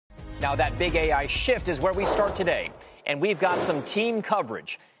Now, that big AI shift is where we start today, and we've got some team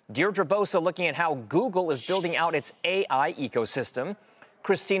coverage. Deirdre Bosa looking at how Google is building out its AI ecosystem.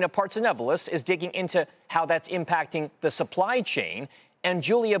 Christina Partsenevelis is digging into how that's impacting the supply chain. And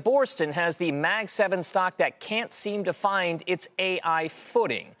Julia Borston has the Mag 7 stock that can't seem to find its AI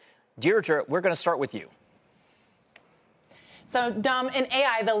footing. Deirdre, we're going to start with you. So, Dom, in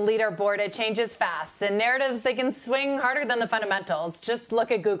AI, the leaderboard, it changes fast. And narratives, they can swing harder than the fundamentals. Just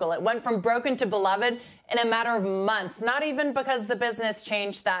look at Google. It went from broken to beloved in a matter of months, not even because the business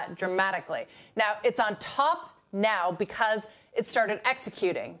changed that dramatically. Now, it's on top now because it started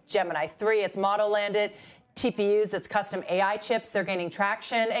executing. Gemini 3, its model landed. TPUs, its custom AI chips, they're gaining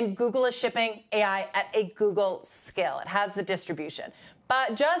traction. And Google is shipping AI at a Google scale. It has the distribution.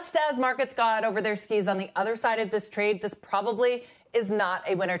 But just as markets got over their skis on the other side of this trade, this probably is not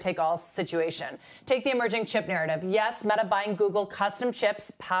a winner-take-all situation. Take the emerging chip narrative. Yes, Meta buying Google custom chips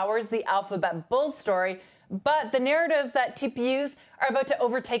powers the Alphabet bull story, but the narrative that TPUs are about to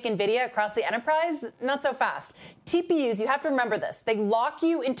overtake NVIDIA across the enterprise, not so fast. TPUs, you have to remember this, they lock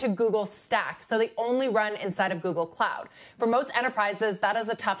you into Google Stack, so they only run inside of Google Cloud. For most enterprises, that is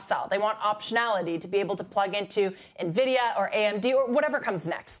a tough sell. They want optionality to be able to plug into NVIDIA or AMD or whatever comes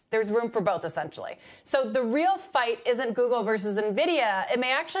next. There's room for both, essentially. So the real fight isn't Google versus NVIDIA. It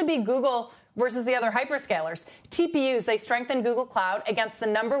may actually be Google versus the other hyperscalers. TPUs, they strengthen Google Cloud against the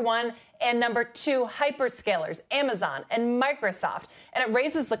 #1 and #2 hyperscalers, Amazon and Microsoft. And it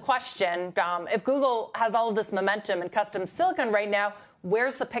raises the question, if Google has all of this momentum in custom silicon right now,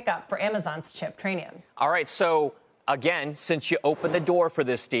 where's the pickup for Amazon's chip, Trainium? All right, so again, since you opened the door for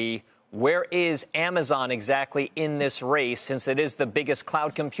this, Dee, where is Amazon exactly in this race, since it is the biggest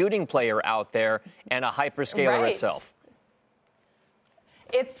cloud computing player out there and a hyperscaler itself?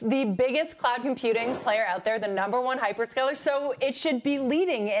 It's the biggest cloud computing player out there, the #1 hyperscaler, so it should be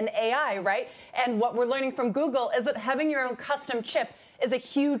leading in AI, right? And what we're learning from Google is that having your own custom chip is a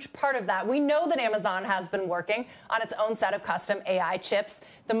huge part of that. We know that Amazon has been working on its own set of custom AI chips.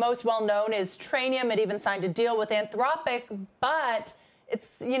 The most well-known is Trainium. It even signed a deal with Anthropic, but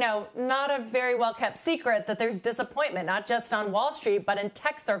it's, not a very well-kept secret that there's disappointment, not just on Wall Street, but in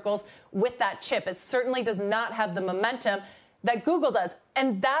tech circles with that chip. It certainly does not have the momentum that Google does.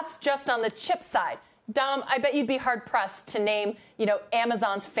 And that's just on the chip side. Dom, I bet you'd be hard-pressed to name,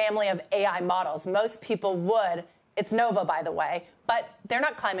 Amazon's family of AI models. Most people would. It's Nova, by the way. But they're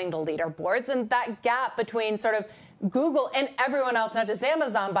not climbing the leaderboards. And that gap between sort of Google and everyone else, not just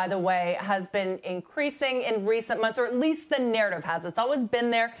Amazon, by the way, has been increasing in recent months, or at least the narrative has. It's always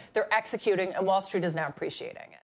been there. They're executing, and Wall Street is now appreciating it.